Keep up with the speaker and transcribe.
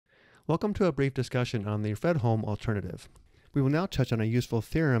Welcome to a brief discussion on the Fredholm Alternative. We will now touch on a useful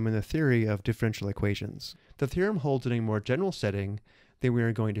theorem in the theory of differential equations. The theorem holds in a more general setting than we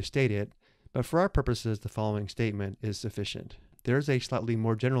are going to state it, but for our purposes the following statement is sufficient. There is a slightly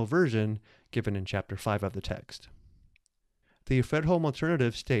more general version given in Chapter 5 of the text. The Fredholm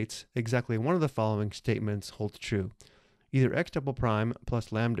Alternative states exactly one of the following statements holds true. Either x double prime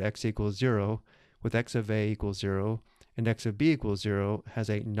plus lambda x equals 0 with x of a equals 0 and x of b equals 0 has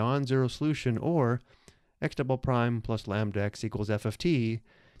a non-zero solution, or x double prime plus lambda x equals f of t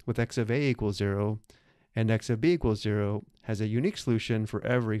with x of a equals 0 and x of b equals 0 has a unique solution for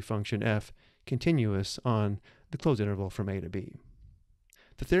every function f continuous on the closed interval from a to b.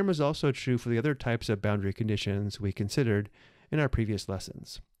 The theorem is also true for the other types of boundary conditions we considered in our previous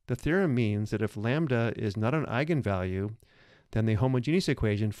lessons. The theorem means that if lambda is not an eigenvalue, then the homogeneous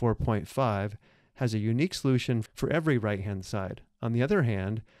equation 4.5 has a unique solution for every right-hand side. On the other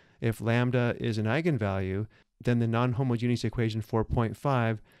hand, if lambda is an eigenvalue, then the non-homogeneous equation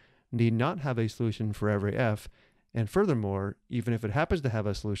 4.5 need not have a solution for every f, and furthermore, even if it happens to have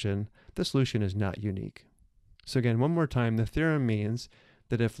a solution, the solution is not unique. So again, one more time, the theorem means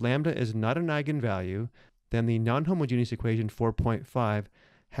that if lambda is not an eigenvalue, then the non-homogeneous equation 4.5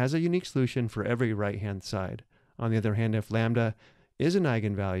 has a unique solution for every right-hand side. On the other hand, if lambda is an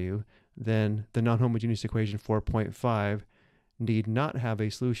eigenvalue, then the non-homogeneous equation 4.5 need not have a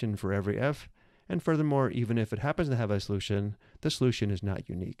solution for every f, and furthermore, even if it happens to have a solution, the solution is not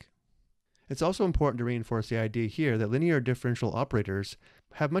unique. It's also important to reinforce the idea here that linear differential operators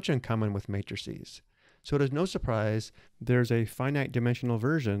have much in common with matrices. So it is no surprise there's a finite dimensional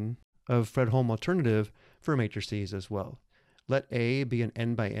version of Fredholm alternative for matrices as well. Let A be an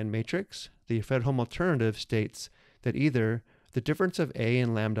n by n matrix. The Fredholm alternative states that either the difference of A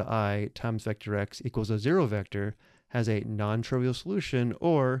and lambda I times vector x equals a zero vector has a non-trivial solution,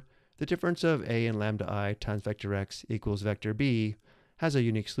 or the difference of A and lambda I times vector x equals vector b has a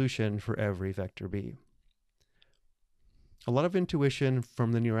unique solution for every vector b. A lot of intuition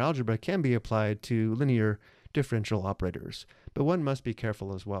from linear algebra can be applied to linear differential operators, but one must be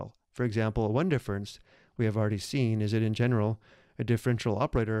careful as well. For example, one difference we have already seen is that in general, a differential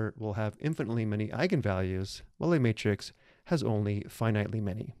operator will have infinitely many eigenvalues, while a matrix has only finitely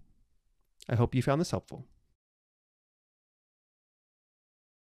many. I hope you found this helpful.